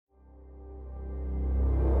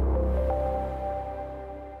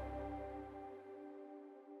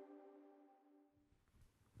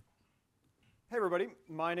everybody.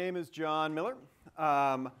 My name is John Miller.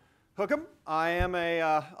 Hook 'em. I am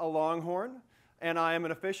a Longhorn, and I am an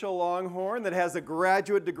official Longhorn that has a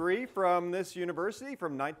graduate degree from this university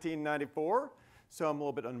from 1994. So I'm a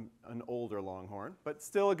little bit an older Longhorn, but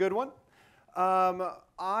still a good one.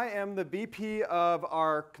 I am the VP of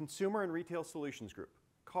our Consumer and Retail Solutions Group,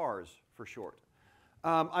 CARS for short.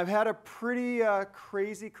 I've had a pretty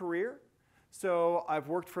crazy career. So I've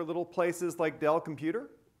worked for little places like Dell Computer.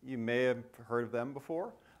 You may have heard of them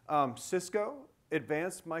before. Cisco,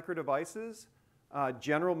 Advanced Micro Devices,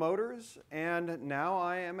 General Motors, and now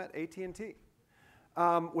I am at AT&T.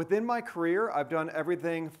 Within my career, I've done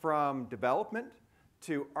everything from development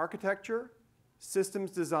to architecture, systems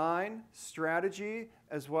design, strategy,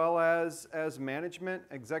 as well as management,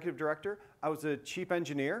 executive director. I was a chief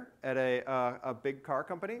engineer at a big car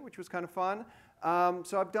company, which was kind of fun.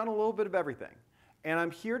 So I've done a little bit of everything. And I'm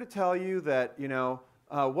here to tell you that,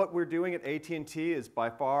 what we're doing at AT&T is by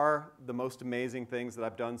far the most amazing things that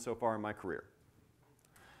I've done so far in my career.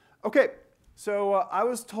 Okay, so I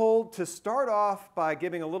was told to start off by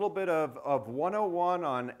giving a little bit of 101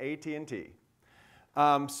 on AT&T.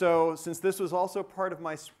 So since this was also part of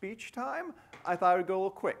my speech time, I thought I would go a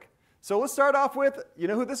little quick. So let's start off with, you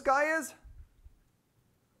know who this guy is?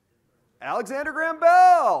 Alexander Graham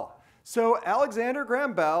Bell. So Alexander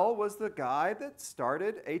Graham Bell was the guy that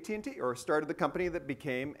started AT&T, or started the company that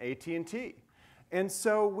became AT&T. And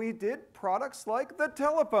so we did products like the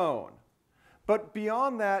telephone. But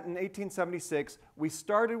beyond that, in 1876, we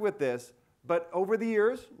started with this. But over the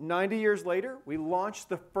years, 90 years later, we launched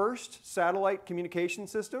the first satellite communication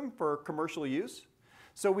system for commercial use.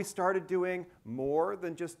 So we started doing more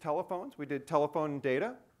than just telephones. We did telephone and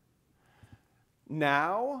data.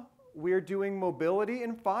 Now we're doing mobility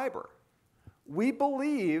and fiber. We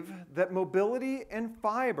believe that mobility and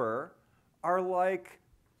fiber are like,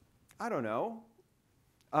 I don't know,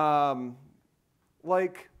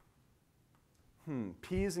 like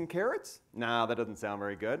peas and carrots? Nah, that doesn't sound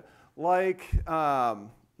very good. Like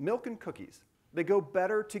milk and cookies. They go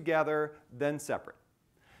better together than separate.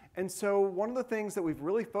 And so one of the things that we've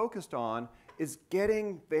really focused on is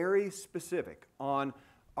getting very specific on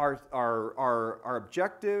our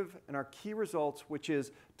objective and our key results, which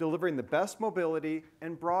is delivering the best mobility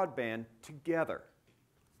and broadband together.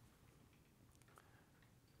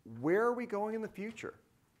 Where are we going in the future?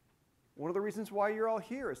 One of the reasons why you're all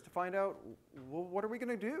here is to find out, well, what are we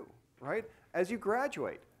going to do, right, as you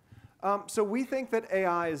graduate? So we think that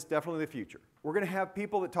AI is definitely the future. We're going to have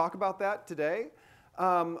people that talk about that today.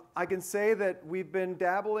 I can say that we've been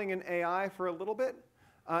dabbling in AI for a little bit.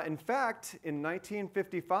 In fact, in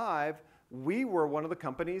 1955, we were one of the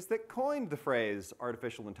companies that coined the phrase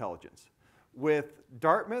artificial intelligence with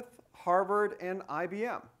Dartmouth, Harvard, and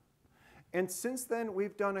IBM. And since then,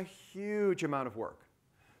 we've done a huge amount of work.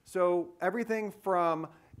 So everything from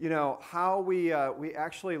how we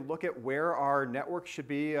actually look at where our network should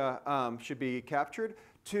be captured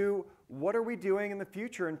to what are we doing in the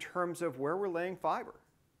future in terms of where we're laying fiber.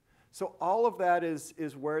 So all of that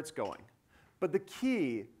is where it's going. But the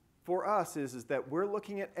key for us is that we're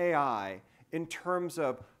looking at AI in terms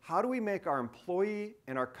of how do we make our employee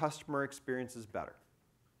and our customer experiences better.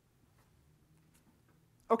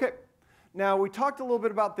 Okay, now we talked a little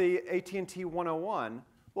bit about the AT&T 101.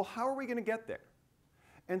 Well, how are we going to get there?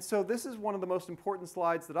 And so this is one of the most important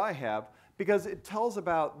slides that I have because it tells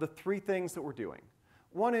about the three things that we're doing.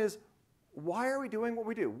 One is, why are we doing what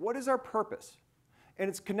we do? What is our purpose? And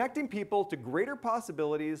it's connecting people to greater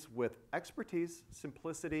possibilities with expertise,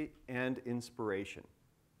 simplicity, and inspiration.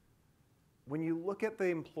 When you look at the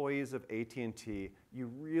employees of AT&T, you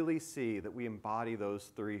really see that we embody those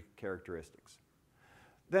three characteristics.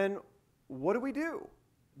 Then what do?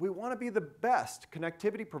 We want to be the best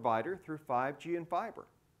connectivity provider through 5G and fiber.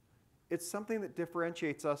 It's something that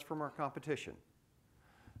differentiates us from our competition.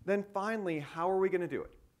 Then finally, how are we going to do it?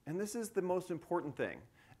 And this is the most important thing.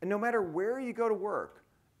 And no matter where you go to work,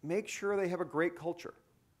 make sure they have a great culture.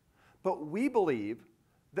 But we believe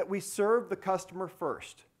that we serve the customer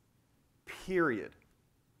first, period.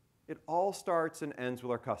 It all starts and ends with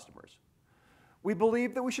our customers. We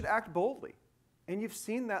believe that we should act boldly, and you've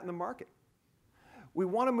seen that in the market. We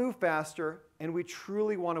want to move faster, and we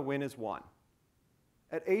truly want to win as one.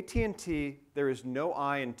 At AT&T, there is no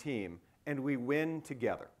I in team, and we win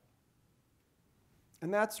together.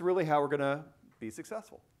 And that's really how we're going to be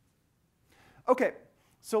successful. Okay,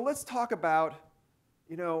 so let's talk about,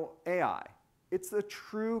 AI. It's a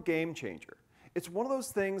true game changer. It's one of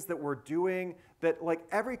those things that we're doing that like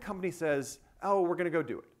every company says, oh, we're going to go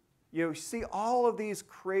do it. You see all of these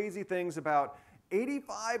crazy things about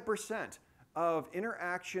 85% of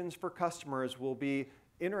interactions for customers will be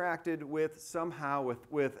interacted with somehow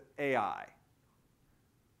with AI.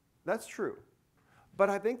 That's true. But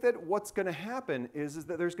I think that what's going to happen is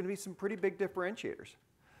that there's going to be some pretty big differentiators.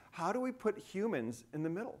 How do we put humans in the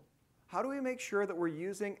middle? How do we make sure that we're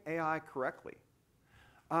using AI correctly?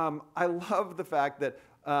 I love the fact that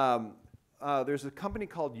there's a company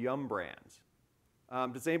called Yum Brands.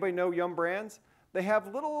 Does anybody know Yum Brands? They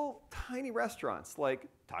have little tiny restaurants like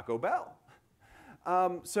Taco Bell.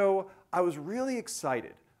 So I was really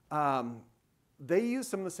excited. They use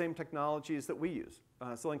some of the same technologies that we use,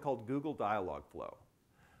 something called Google Dialogflow.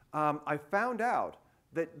 I found out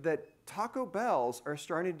that Taco Bells are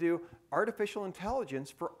starting to do artificial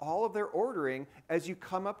intelligence for all of their ordering as you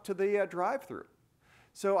come up to the drive-thru.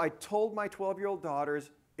 So I told my 12-year-old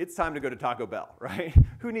daughters, it's time to go to Taco Bell, right?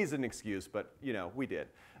 Who needs an excuse, but you know, we did.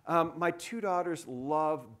 My 2 daughters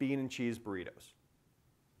love bean and cheese burritos.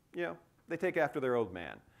 You know, they take after their old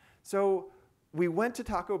man. So we went to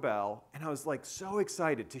Taco Bell, and I was like so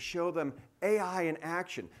excited to show them AI in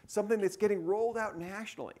action, something that's getting rolled out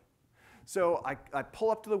nationally. So I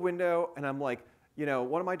pull up to the window, and I'm like, you know,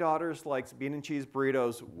 one of my daughters likes bean and cheese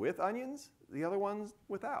burritos with onions, the other one's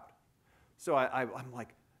without. So I'm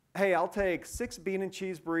like, hey, I'll take 6 bean and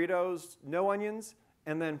cheese burritos, no onions,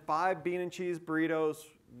 and then 5 bean and cheese burritos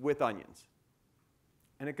with onions.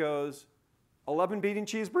 And it goes, 11 bean and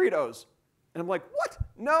cheese burritos. And I'm like, what?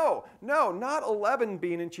 No, not 11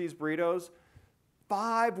 bean and cheese burritos,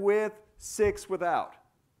 5 with, 6 without.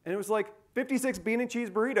 And it was like 56 bean and cheese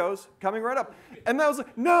burritos coming right up. And I was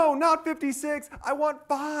like, no, not 56. I want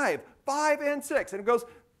 5 and 6. And it goes,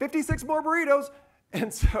 56 more burritos.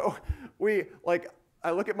 And so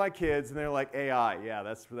I look at my kids, and they're like, AI, yeah,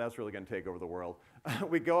 that's really going to take over the world.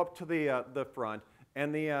 We go up to the front,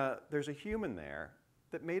 and there's a human there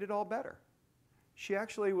that made it all better. She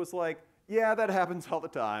actually was like, yeah, that happens all the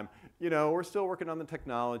time. You know, we're still working on the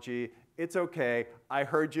technology. It's okay. I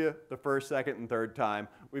heard you the first, second, and third time.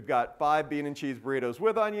 We've got 5 bean and cheese burritos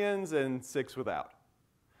with onions and 6 without.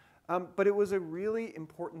 But it was a really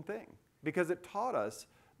important thing because it taught us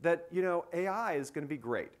that, you know, AI is going to be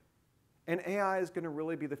great. And AI is going to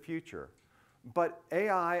really be the future. But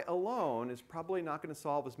AI alone is probably not going to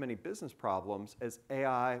solve as many business problems as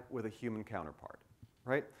AI with a human counterpart,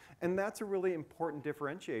 right? And that's a really important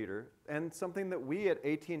differentiator and something that we at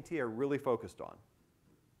AT&T are really focused on.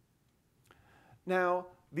 Now,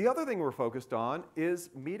 the other thing we're focused on is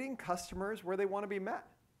meeting customers where they want to be met.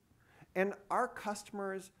 And our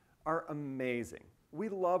customers are amazing. We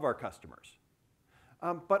love our customers.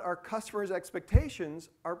 But our customers' expectations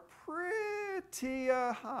are pretty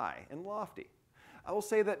high and lofty. I will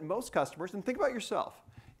say that most customers, and think about yourself,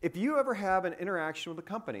 if you ever have an interaction with a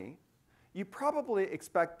company, you probably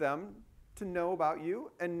expect them to know about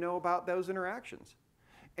you and know about those interactions.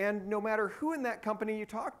 And no matter who in that company you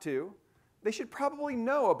talk to, they should probably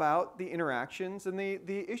know about the interactions and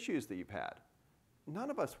the issues that you've had. None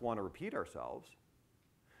of us want to repeat ourselves.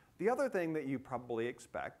 The other thing that you probably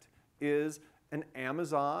expect is an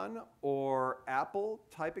Amazon or Apple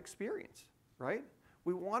type experience, right?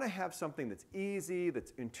 We want to have something that's easy,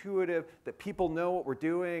 that's intuitive, that people know what we're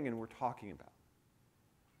doing and we're talking about.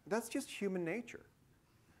 That's just human nature.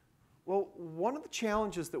 Well, one of the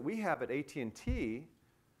challenges that we have at AT&T,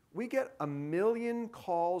 we get 1 million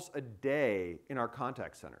calls a day in our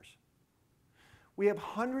contact centers. We have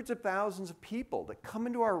hundreds of thousands of people that come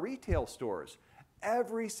into our retail stores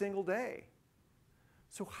every single day.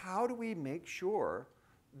 So how do we make sure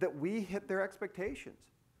that we hit their expectations?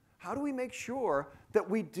 How do we make sure that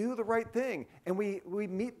we do the right thing and we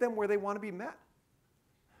meet them where they want to be met?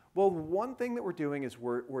 Well, one thing that we're doing is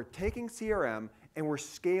we're taking CRM and we're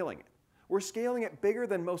scaling it. We're scaling it bigger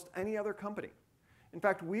than most any other company. In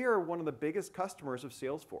fact, we are one of the biggest customers of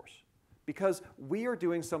Salesforce because we are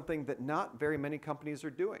doing something that not very many companies are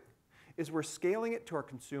doing, is we're scaling it to our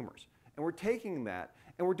consumers. And we're taking that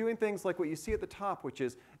and we're doing things like what you see at the top, which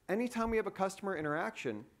is anytime we have a customer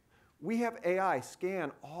interaction, we have AI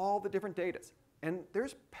scan all the different data. And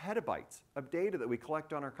there's petabytes of data that we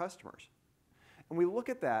collect on our customers. And we look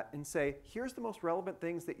at that and say, here's the most relevant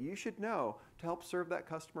things that you should know to help serve that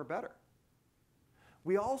customer better.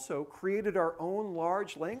 We also created our own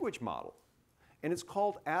large language model, and it's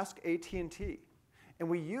called Ask AT&T. And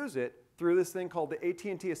we use it through this thing called the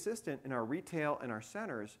AT&T Assistant in our retail and our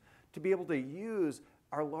centers to be able to use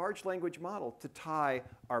our large language model to tie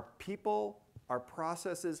our people, our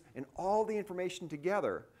processes, and all the information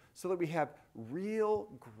together so that we have real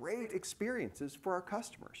great experiences for our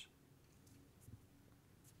customers.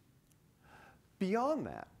 Beyond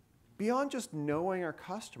that, beyond just knowing our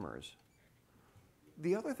customers,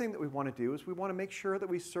 the other thing that we want to do is we want to make sure that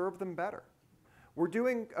we serve them better. We're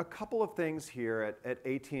doing a couple of things here at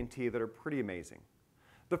AT&T that are pretty amazing.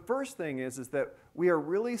 The first thing is that we are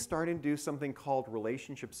really starting to do something called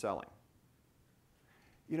relationship selling.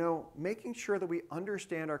 You know, making sure that we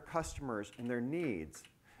understand our customers and their needs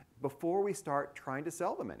before we start trying to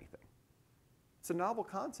sell them anything. It's a novel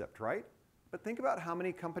concept, right? But think about how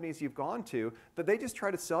many companies you've gone to that they just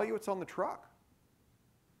try to sell you what's on the truck.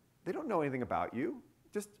 They don't know anything about you.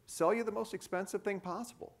 Just sell you the most expensive thing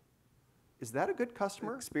possible. Is that a good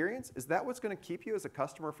customer experience? Is that what's going to keep you as a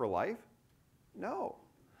customer for life? No.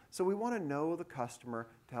 So we want to know the customer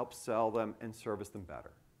to help sell them and service them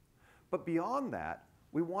better. But beyond that,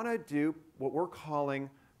 we want to do what we're calling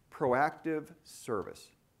proactive service.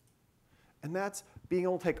 And that's being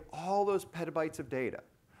able to take all those petabytes of data,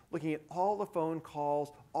 looking at all the phone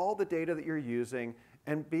calls, all the data that you're using,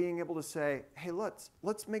 and being able to say, hey, let's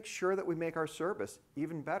make sure that we make our service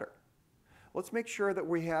even better. Let's make sure that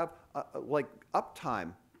we have like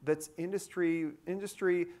uptime that's industry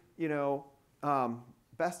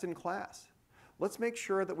best in class. Let's make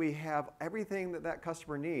sure that we have everything that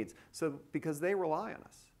customer needs, because they rely on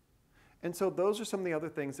us. And so those are some of the other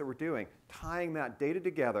things that we're doing, tying that data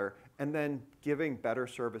together and then giving better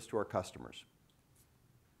service to our customers.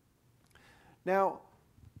 Now,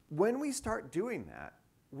 when we start doing that,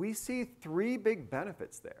 we see three big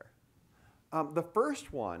benefits there. The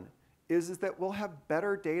first one is that we'll have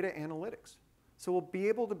better data analytics. So we'll be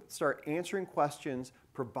able to start answering questions,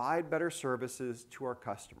 provide better services to our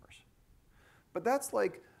customers. But that's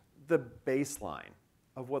like the baseline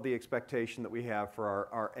of what the expectation that we have for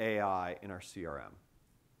our AI in our CRM.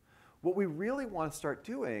 What we really want to start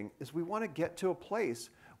doing is we want to get to a place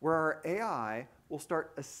where our AI will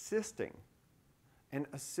start assisting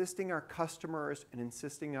our customers and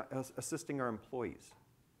assisting our employees.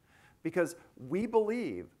 Because we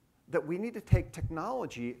believe that we need to take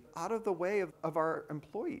technology out of the way of our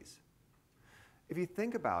employees. If you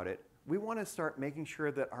think about it, we want to start making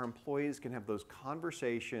sure that our employees can have those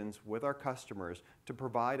conversations with our customers to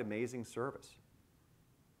provide amazing service.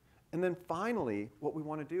 And then finally, what we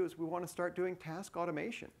want to do is we want to start doing task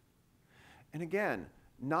automation. And again,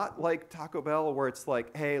 not like Taco Bell where it's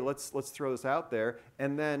like, hey, let's throw this out there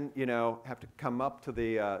and then have to come up to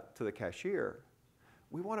the cashier.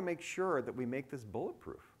 We want to make sure that we make this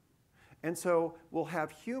bulletproof. And so we'll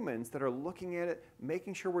have humans that are looking at it,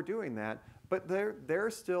 making sure we're doing that, but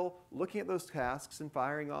they're still looking at those tasks and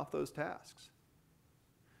firing off those tasks.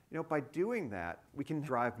 By doing that, we can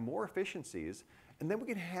drive more efficiencies, and then we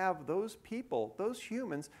can have those people, those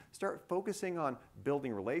humans, start focusing on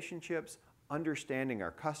building relationships, understanding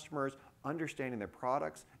our customers, understanding their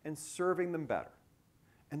products, and serving them better.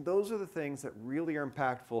 And those are the things that really are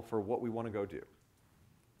impactful for what we want to go do.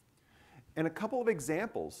 And a couple of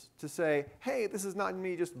examples to say, hey, this is not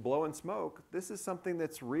me just blowing smoke. This is something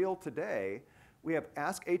that's real today. We have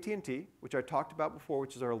Ask AT&T, which I talked about before,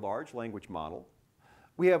 which is our large language model.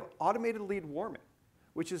 We have automated lead warming,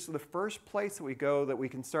 which is the first place that we go that we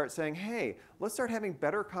can start saying, hey, let's start having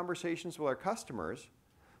better conversations with our customers,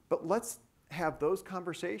 but let's have those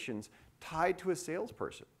conversations tied to a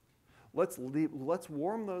salesperson. Let's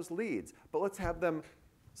warm those leads, but let's have them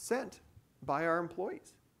sent by our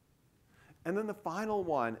employees. And then the final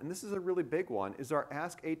one, and this is a really big one, is our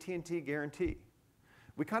Ask AT&T guarantee.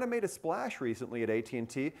 We kind of made a splash recently at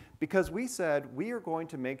AT&T because we said we are going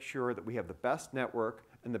to make sure that we have the best network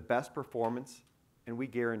and the best performance, and we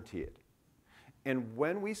guarantee it. And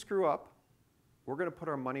when we screw up, we're going to put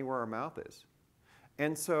our money where our mouth is.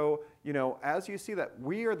 And so, as you see that,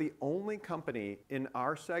 we are the only company in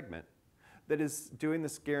our segment that is doing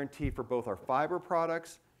this guarantee for both our fiber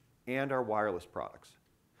products and our wireless products.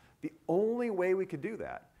 The only way we could do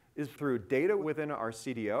that is through data within our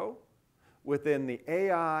CDO, within the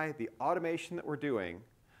AI, the automation that we're doing,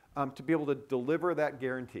 to be able to deliver that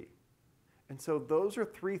guarantee. And so those are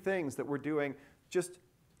three things that we're doing just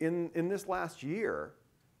in this last year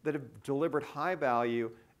that have delivered high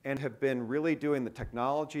value and have been really doing the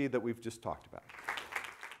technology that we've just talked about.